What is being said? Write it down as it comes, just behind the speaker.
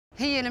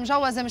هي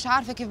المجوزة مش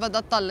عارفة كيف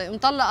بدها تطلق،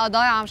 مطلقة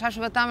ضايعة مش عارفة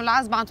شو بدها تعمل،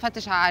 العزبة عم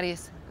تفتش على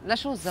عريس،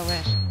 لشو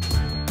الزواج؟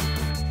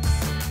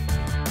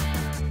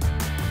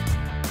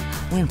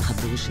 وين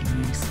مخبي وجه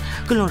الناس؟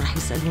 كلهم رح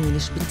يسألوني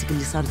ليش بنتك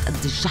اللي صارت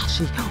قد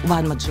الجحشة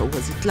وبعد ما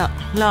تجوزت. لا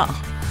لا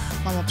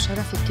ماما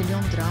بشرفك كل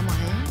يوم دراما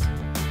هيك؟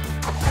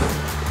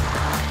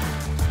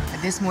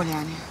 قد ايه سمول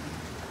يعني؟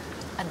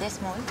 قد ايه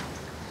سمول؟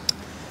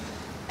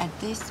 قد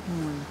ايه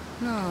سمول؟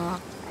 لا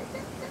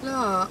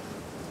لا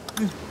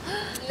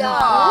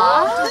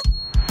لا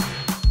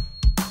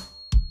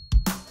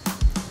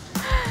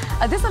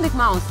قد ايه صار لك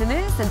معهم؟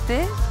 سنة؟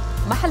 سنتين؟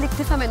 ما حلك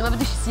تفهم انه ما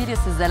بدش سيريس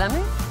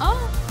الزلمة؟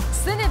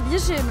 السنة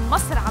بيجي من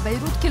مصر على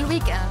بيروت كل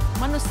ويك اند،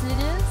 منه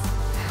سيريس؟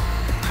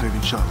 حبيبي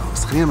ان شاء الله،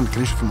 بس خلينا ما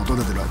نتكلمش في الموضوع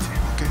ده دلوقتي،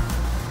 اوكي؟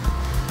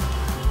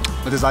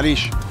 ما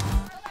تزعليش.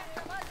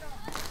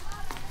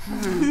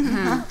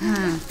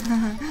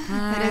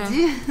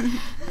 ردي؟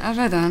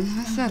 ابدا،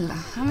 بس يلا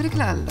عمرك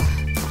لله.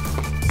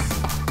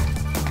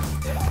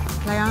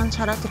 ليان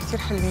شعراتك كثير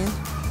حلوين،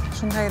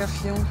 شو مغيرة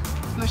فيهم؟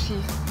 ماشي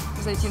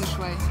زيتين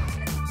شوي.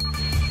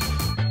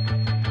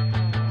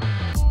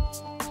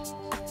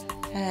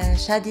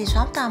 شادي شو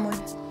عم تعمل؟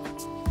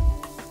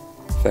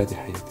 فادي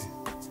حياتي.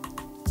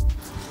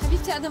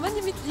 حبيبتي أنا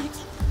ماني مثلك.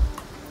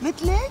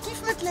 مثلي؟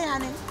 كيف مثلي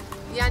يعني؟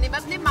 يعني ما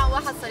بنام مع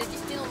واحد صار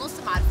دقيقتين ونص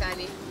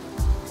معرفاني.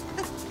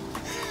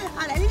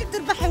 على قليل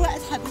بتربحي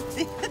وقت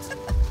حبيبتي.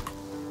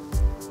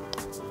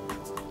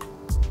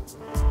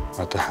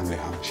 ما تحملي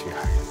هم شي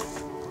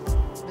حياتي.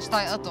 مش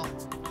طايقته.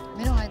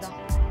 مينو هيدا؟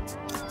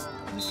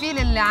 الفيل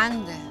اللي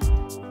عندي.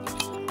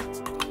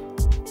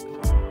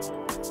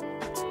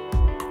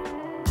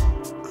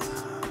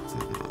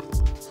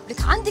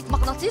 لك عندك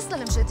مغناطيس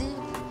للمجادين.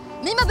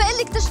 مين ما بقول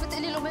لك تشفي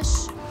تقولي له مش.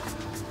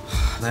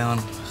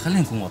 ليان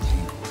خلينا نكون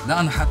واضحين، لا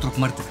انا حاترك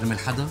مرتي كرمال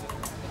حدا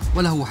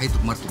ولا هو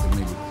حيترك مرته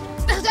كرمالي.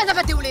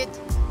 انا بدي ولاد.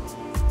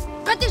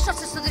 بدي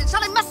شخص الصدرين،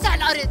 صار يمسح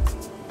الارض.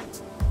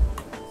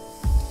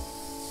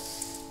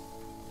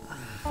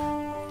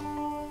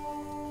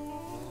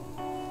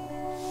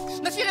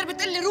 ما في غير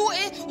بتقلي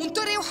روقي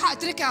وانطري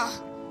وحاتركها.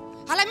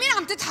 على مين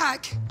عم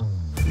تضحك؟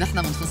 نحن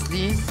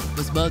منفصلين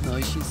بس بعدنا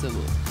عايشين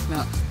سوا.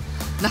 لا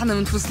نحن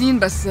منفصلين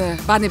بس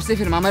بعدني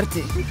بسافر مع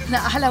مرتي. لا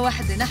أحلى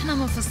وحدة، نحن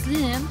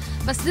منفصلين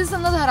بس لسه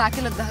نظهر على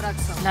كل الظهرات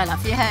سوا. لا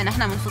فيها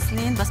نحن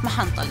منفصلين بس ما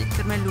حنطلق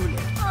كرمال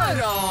الولاد.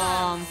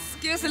 حرام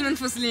كيس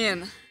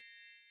المنفصلين.